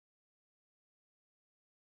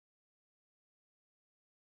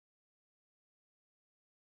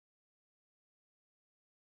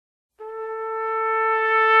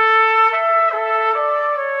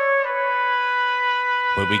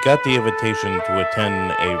when we got the invitation to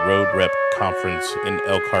attend a road rep conference in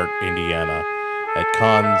Elkhart, Indiana, at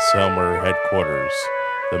Conn-Selmer headquarters,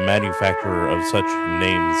 the manufacturer of such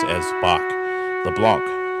names as Bach, LeBlanc,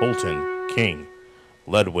 Holton, King,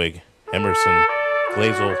 Ludwig, Emerson,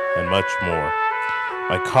 Glazel, and much more.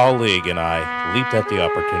 My colleague and I leaped at the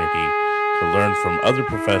opportunity to learn from other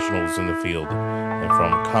professionals in the field and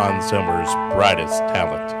from Conn-Selmer's brightest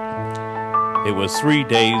talent. It was 3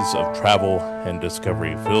 days of travel and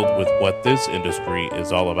discovery filled with what this industry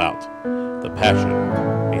is all about, the passion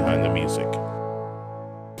behind the music.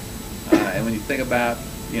 And when you think about,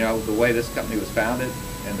 the way this company was founded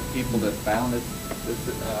and the people that founded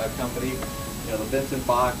this company, the Vincent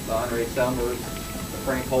Bach, the Andre Selmers, the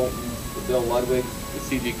Frank Holtons, the Bill Ludwigs, the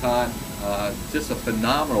C.G. Conn, just a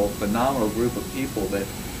phenomenal group of people that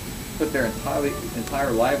put their entire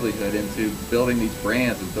livelihood into building these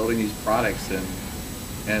brands and building these products,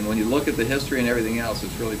 and when you look at the history and everything else,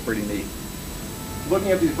 it's really pretty neat.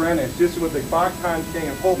 Looking at these brand names, just with the Bach, Conn, King,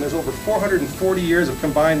 and Holton, there's over 440 years of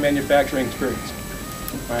combined manufacturing experience.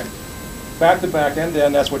 Right? Back to back, end to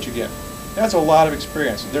end, that's what you get. That's a lot of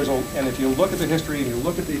experience. And if you look at the history and you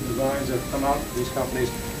look at the designs that have come out of these companies,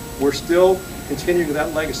 we're still continuing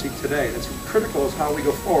that legacy today. It's critical as how we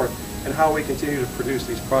go forward and how we continue to produce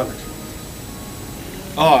these products.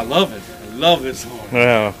 Oh, I love it. I love this horn.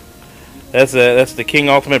 Wow. That's the King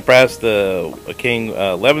Ultimate Brass, the King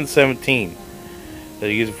 1117.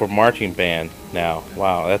 They're using for marching band now.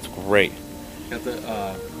 Wow, that's great. Got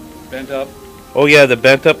the bent up. Oh yeah, the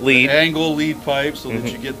bent up lead. The angle lead pipe so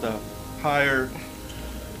that you get the higher.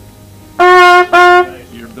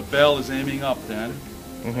 The bell is aiming up then.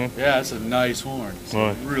 Yeah, it's a nice horn. It's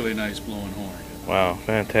a really nice blowing horn. Wow,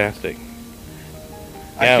 fantastic.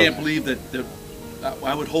 I can't believe that.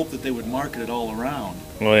 I would hope that they would market it all around.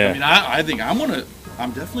 Oh yeah. I mean, I think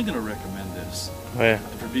I'm definitely gonna recommend this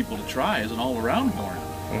for people to try as an all-around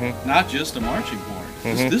horn, not just a marching horn.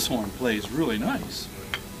 This horn plays really nice.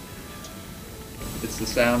 It's the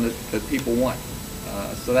sound that people want,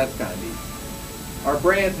 so that's kind of neat. Our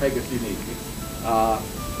brands make us unique.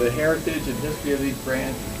 The heritage and history of these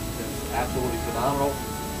brands is absolutely phenomenal.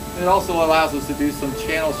 And it also allows us to do some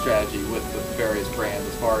channel strategy with the various brands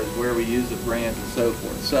as far as where we use the brands and so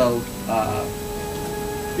forth. So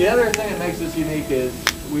the other thing that makes us unique is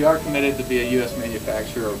we are committed to be a U.S.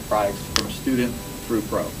 manufacturer of products from student through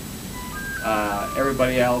pro.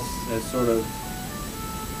 Everybody else has sort of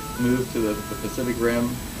moved to the Pacific Rim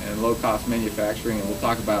and low-cost manufacturing, and we'll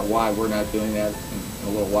talk about why we're not doing that in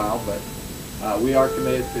a little while, but we are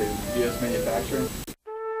committed to U.S. manufacturing.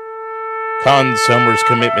 Conn-Selmer's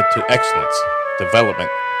commitment to excellence, development,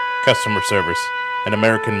 customer service, and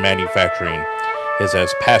American manufacturing is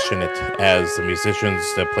as passionate as the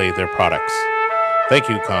musicians that play their products. Thank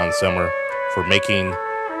you, Conn-Selmer, for making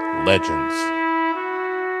legends.